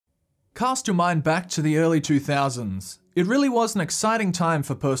cast your mind back to the early 2000s. It really was an exciting time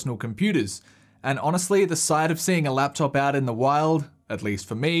for personal computers, and honestly, the sight of seeing a laptop out in the wild, at least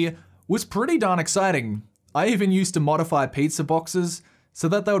for me, was pretty darn exciting. I even used to modify pizza boxes so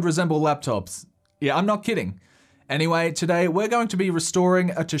that they would resemble laptops. Yeah, I'm not kidding. Anyway, today we're going to be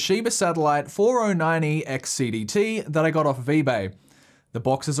restoring a Toshiba Satellite 409E XCDT that I got off of eBay. The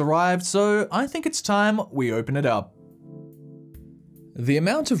box has arrived, so I think it's time we open it up. The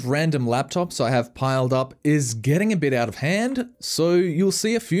amount of random laptops I have piled up is getting a bit out of hand, so you'll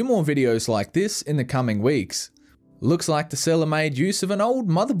see a few more videos like this in the coming weeks. Looks like the seller made use of an old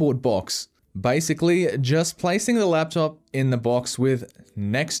motherboard box. Basically, just placing the laptop in the box with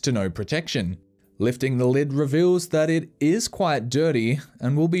next to no protection. Lifting the lid reveals that it is quite dirty,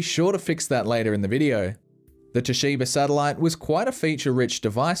 and we'll be sure to fix that later in the video. The Toshiba Satellite was quite a feature-rich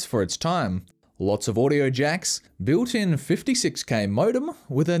device for its time. Lots of audio jacks, built-in 56K modem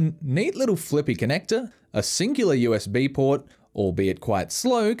with a neat little flippy connector, a singular USB port, albeit quite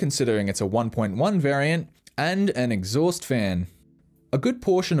slow considering it's a 1.1 variant, and an exhaust fan. A good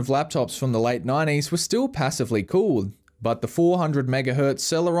portion of laptops from the late 90s were still passively cooled, but the 400 MHz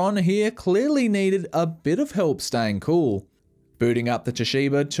Celeron here clearly needed a bit of help staying cool. Booting up the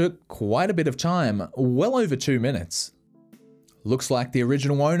Toshiba took quite a bit of time, well over 2 minutes. Looks like the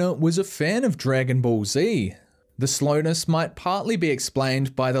original owner was a fan of Dragon Ball Z. The slowness might partly be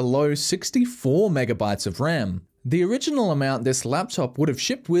explained by the low 64 MB of RAM, the original amount this laptop would have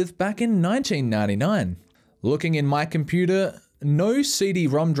shipped with back in 1999. Looking in my computer, no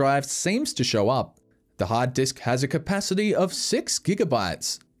CD-ROM drive seems to show up. The hard disk has a capacity of 6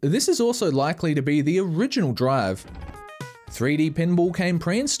 GB. This is also likely to be the original drive. 3D Pinball came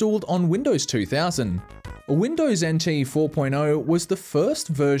pre-installed on Windows 2000. Windows NT 4.0 was the first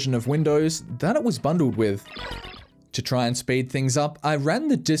version of Windows that it was bundled with. To try and speed things up, I ran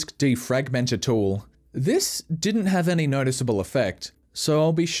the disk defragmenter tool. This didn't have any noticeable effect, so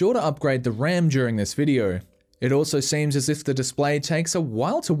I'll be sure to upgrade the RAM during this video. It also seems as if the display takes a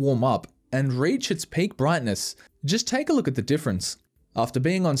while to warm up and reach its peak brightness. Just take a look at the difference. After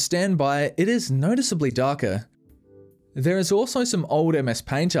being on standby, it is noticeably darker. There is also some old MS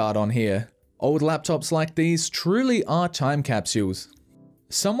Paint art on here. Old laptops like these truly are time capsules.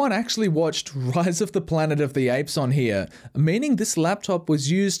 Someone actually watched Rise of the Planet of the Apes on here, meaning this laptop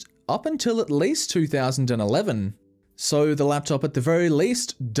was used up until at least 2011. So the laptop at the very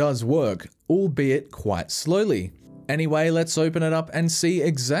least does work, albeit quite slowly. Anyway, let's open it up and see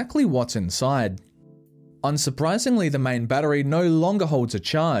exactly what's inside. Unsurprisingly, the main battery no longer holds a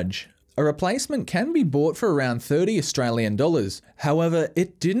charge. A replacement can be bought for around 30 Australian dollars, however,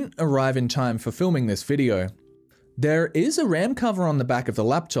 it didn't arrive in time for filming this video. There is a RAM cover on the back of the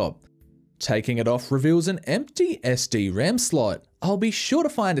laptop. Taking it off reveals an empty SD RAM slot. I'll be sure to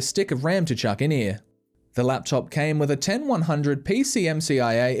find a stick of RAM to chuck in here. The laptop came with a 10100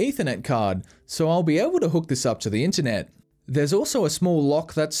 PCMCIA Ethernet card, so I'll be able to hook this up to the internet. There's also a small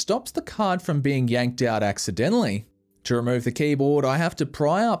lock that stops the card from being yanked out accidentally. To remove the keyboard, I have to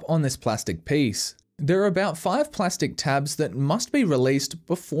pry up on this plastic piece. There are about 5 plastic tabs that must be released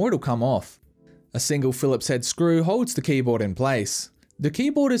before it'll come off. A single Phillips head screw holds the keyboard in place. The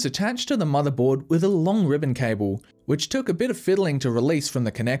keyboard is attached to the motherboard with a long ribbon cable, which took a bit of fiddling to release from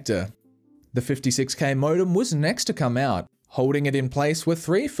the connector. The 56K modem was next to come out. Holding it in place were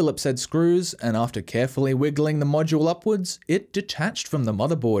 3 Phillips head screws, and after carefully wiggling the module upwards, it detached from the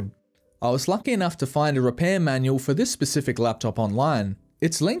motherboard. I was lucky enough to find a repair manual for this specific laptop online.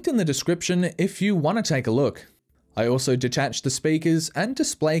 It's linked in the description if you want to take a look. I also detached the speakers and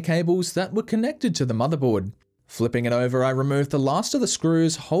display cables that were connected to the motherboard. Flipping it over, I removed the last of the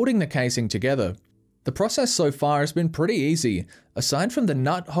screws holding the casing together. The process so far has been pretty easy, aside from the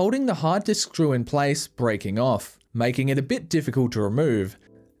nut holding the hard disk screw in place breaking off, making it a bit difficult to remove.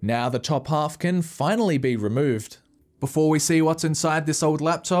 Now the top half can finally be removed. Before we see what's inside this old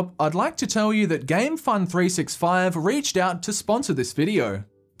laptop, I'd like to tell you that GameFun365 reached out to sponsor this video.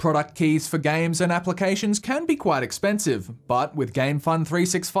 Product keys for games and applications can be quite expensive, but with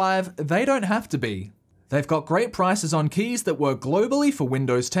GameFun365, they don't have to be. They've got great prices on keys that work globally for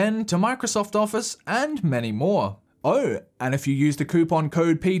Windows 10 to Microsoft Office and many more. Oh, and if you use the coupon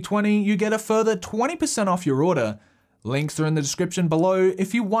code P20, you get a further 20% off your order. Links are in the description below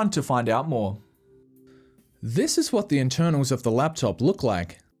if you want to find out more. This is what the internals of the laptop look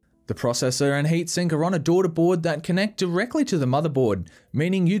like. The processor and heatsink are on a daughter board that connect directly to the motherboard,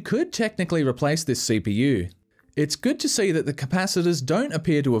 meaning you could technically replace this CPU. It's good to see that the capacitors don't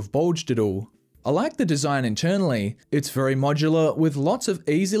appear to have bulged at all. I like the design internally. It's very modular with lots of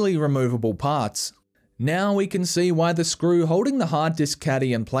easily removable parts. Now we can see why the screw holding the hard disk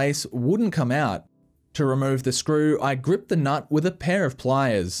caddy in place wouldn't come out. To remove the screw, I gripped the nut with a pair of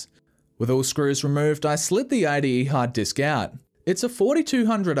pliers. With all screws removed, I slid the IDE hard disk out. It's a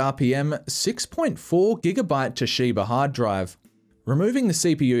 4200 RPM 6.4GB Toshiba hard drive. Removing the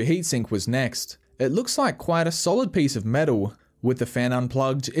CPU heatsink was next. It looks like quite a solid piece of metal. With the fan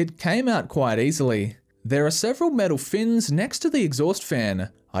unplugged, it came out quite easily. There are several metal fins next to the exhaust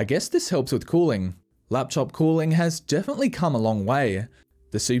fan. I guess this helps with cooling. Laptop cooling has definitely come a long way.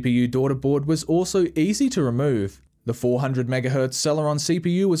 The CPU daughter board was also easy to remove. The 400MHz Celeron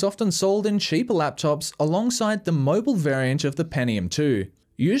CPU was often sold in cheaper laptops alongside the mobile variant of the Pentium 2,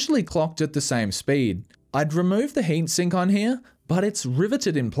 usually clocked at the same speed. I'd remove the heatsink on here, but it's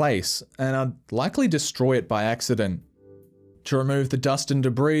riveted in place, and I'd likely destroy it by accident. To remove the dust and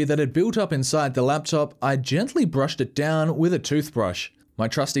debris that had built up inside the laptop, I gently brushed it down with a toothbrush. My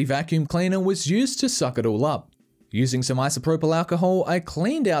trusty vacuum cleaner was used to suck it all up. Using some isopropyl alcohol, I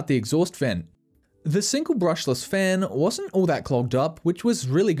cleaned out the exhaust vent. The single brushless fan wasn't all that clogged up, which was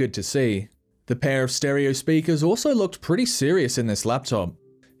really good to see. The pair of stereo speakers also looked pretty serious in this laptop.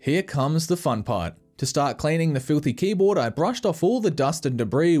 Here comes the fun part. To start cleaning the filthy keyboard, I brushed off all the dust and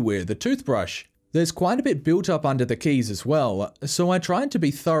debris with a toothbrush. There's quite a bit built up under the keys as well, so I tried to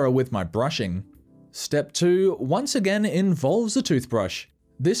be thorough with my brushing. Step 2 once again involves a toothbrush.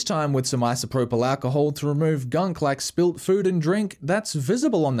 This time with some isopropyl alcohol to remove gunk like spilt food and drink that's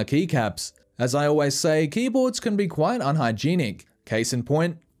visible on the keycaps. As I always say, keyboards can be quite unhygienic. Case in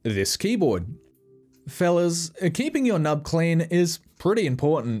point, this keyboard. Fellas, keeping your nub clean is pretty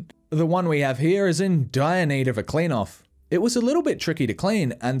important. The one we have here is in dire need of a clean off. It was a little bit tricky to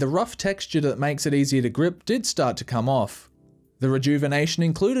clean, and the rough texture that makes it easier to grip did start to come off. The rejuvenation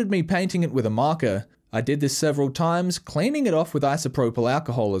included me painting it with a marker. I did this several times, cleaning it off with isopropyl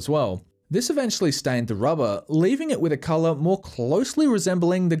alcohol as well. This eventually stained the rubber, leaving it with a color more closely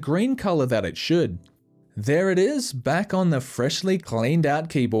resembling the green color that it should. There it is, back on the freshly cleaned out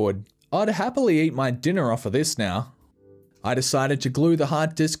keyboard. I'd happily eat my dinner off of this now. I decided to glue the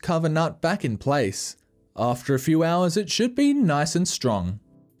hard disk cover nut back in place. After a few hours, it should be nice and strong.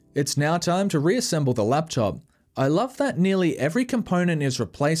 It's now time to reassemble the laptop. I love that nearly every component is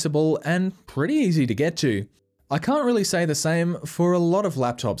replaceable and pretty easy to get to. I can't really say the same for a lot of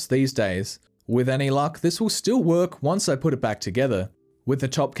laptops these days. With any luck, this will still work once I put it back together. With the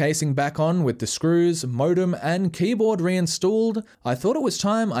top casing back on with the screws, modem, and keyboard reinstalled, I thought it was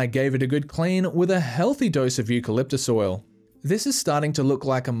time I gave it a good clean with a healthy dose of eucalyptus oil. This is starting to look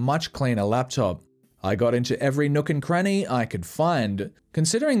like a much cleaner laptop. I got into every nook and cranny I could find.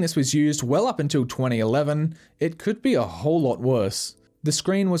 Considering this was used well up until 2011, it could be a whole lot worse. The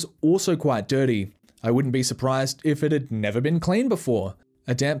screen was also quite dirty. I wouldn't be surprised if it had never been cleaned before.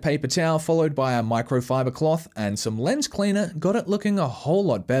 A damp paper towel followed by a microfiber cloth and some lens cleaner got it looking a whole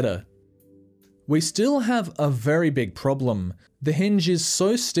lot better. We still have a very big problem. The hinge is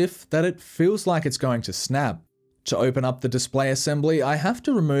so stiff that it feels like it's going to snap. To open up the display assembly, I have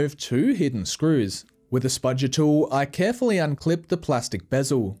to remove 2 hidden screws. With a spudger tool, I carefully unclip the plastic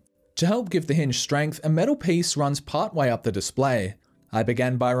bezel. To help give the hinge strength, a metal piece runs partway up the display. I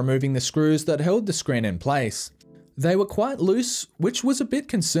began by removing the screws that held the screen in place. They were quite loose, which was a bit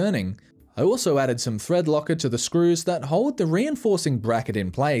concerning. I also added some thread locker to the screws that hold the reinforcing bracket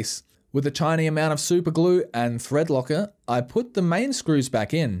in place. With a tiny amount of super glue and thread locker, I put the main screws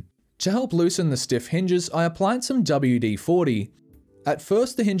back in. To help loosen the stiff hinges, I applied some WD-40. At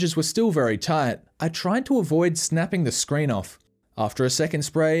first, the hinges were still very tight. I tried to avoid snapping the screen off. After a second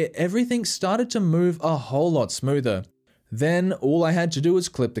spray, everything started to move a whole lot smoother. Then, all I had to do was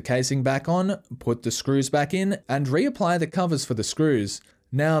clip the casing back on, put the screws back in, and reapply the covers for the screws.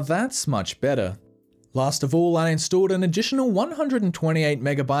 Now that's much better. Last of all, I installed an additional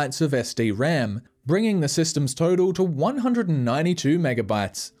 128MB of SD RAM, bringing the system's total to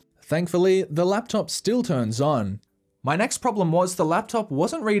 192MB. Thankfully, the laptop still turns on. My next problem was the laptop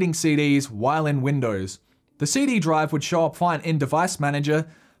wasn't reading CDs while in Windows. The CD drive would show up fine in Device Manager,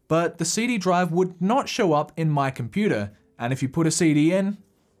 but the CD drive would not show up in my computer, and if you put a CD in,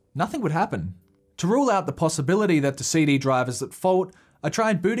 nothing would happen. To rule out the possibility that the CD drive is at fault, I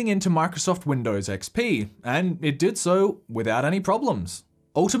tried booting into Microsoft Windows XP, and it did so without any problems.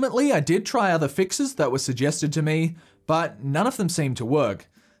 Ultimately, I did try other fixes that were suggested to me, but none of them seemed to work.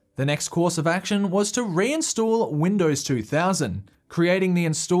 The next course of action was to reinstall Windows 2000. Creating the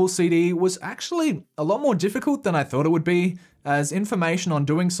install CD was actually a lot more difficult than I thought it would be, as information on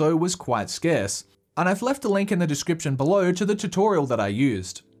doing so was quite scarce, and I've left a link in the description below to the tutorial that I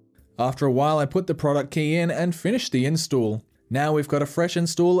used. After a while, I put the product key in and finished the install. Now we've got a fresh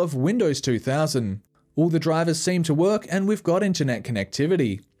install of Windows 2000. All the drivers seem to work and we've got internet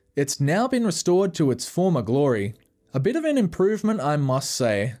connectivity. It's now been restored to its former glory. A bit of an improvement, I must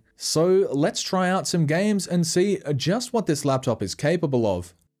say. So let's try out some games and see just what this laptop is capable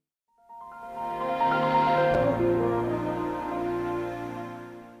of.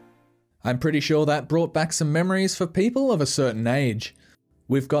 I'm pretty sure that brought back some memories for people of a certain age.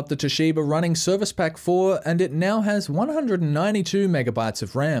 We've got the Toshiba running Service Pack 4 and it now has 192 megabytes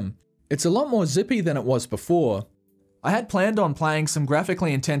of RAM. It's a lot more zippy than it was before. I had planned on playing some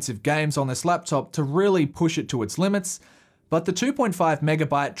graphically intensive games on this laptop to really push it to its limits, but the 2.5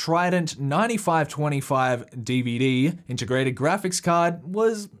 megabyte Trident 9525 DVD integrated graphics card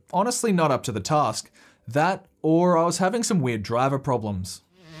was honestly not up to the task. That, or I was having some weird driver problems.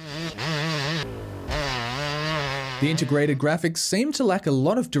 The integrated graphics seemed to lack a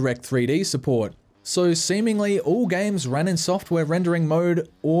lot of direct 3D support, so seemingly all games ran in software rendering mode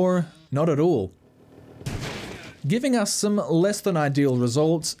or not at all, giving us some less than ideal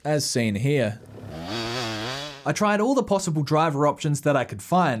results as seen here. I tried all the possible driver options that I could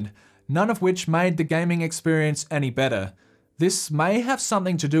find, none of which made the gaming experience any better. This may have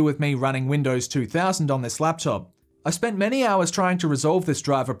something to do with me running Windows 2000 on this laptop. I spent many hours trying to resolve this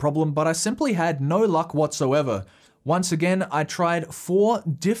driver problem, but I simply had no luck whatsoever. Once again, I tried 4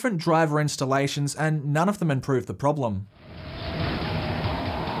 different driver installations and none of them improved the problem.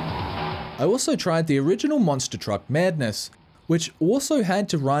 I also tried the original Monster Truck Madness, which also had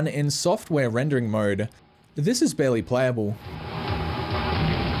to run in software rendering mode. This is barely playable.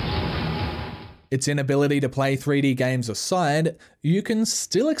 Its inability to play 3D games aside, you can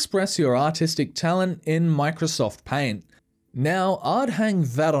still express your artistic talent in Microsoft Paint. Now, I'd hang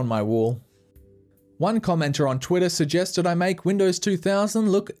that on my wall. One commenter on Twitter suggested I make Windows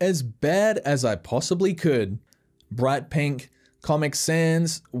 2000 look as bad as I possibly could. Bright pink, Comic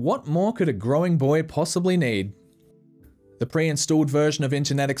Sans, what more could a growing boy possibly need? The pre-installed version of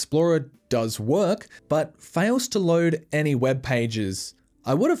Internet Explorer does work, but fails to load any web pages.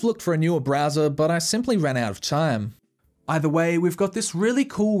 I would have looked for a newer browser, but I simply ran out of time. Either way, we've got this really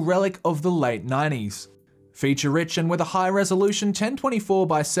cool relic of the late 90s. Feature-rich and with a high-resolution 1024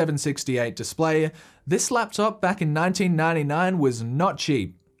 by 768 display, this laptop back in 1999 was not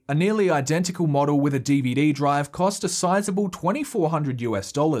cheap. A nearly identical model with a DVD drive cost a sizable $2,400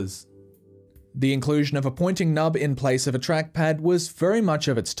 US. The inclusion of a pointing nub in place of a trackpad was very much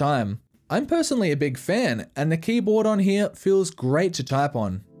of its time. I'm personally a big fan, and the keyboard on here feels great to type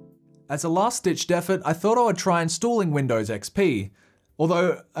on. As a last-ditched effort, I thought I would try installing Windows XP.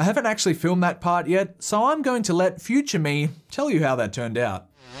 Although, I haven't actually filmed that part yet, so I'm going to let future me tell you how that turned out.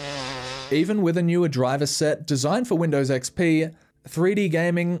 Even with a newer driver set designed for Windows XP, 3D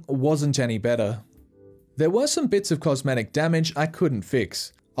gaming wasn't any better. There were some bits of cosmetic damage I couldn't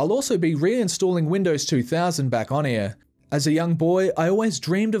fix. I'll also be reinstalling Windows 2000 back on here. As a young boy, I always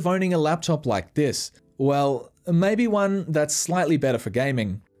dreamed of owning a laptop like this. Well, maybe one that's slightly better for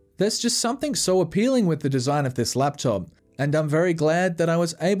gaming. There's just something so appealing with the design of this laptop, and I'm very glad that I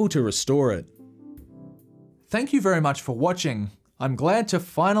was able to restore it. Thank you very much for watching. I'm glad to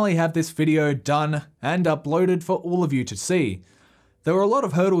finally have this video done and uploaded for all of you to see. There were a lot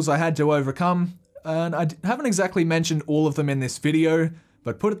of hurdles I had to overcome, and I haven't exactly mentioned all of them in this video,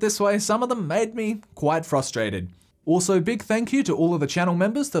 but put it this way, some of them made me quite frustrated. Also, big thank you to all of the channel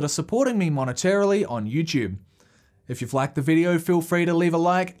members that are supporting me monetarily on YouTube. If you've liked the video, feel free to leave a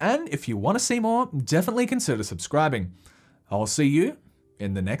like, and if you want to see more, definitely consider subscribing. I'll see you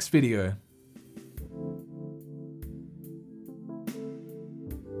in the next video.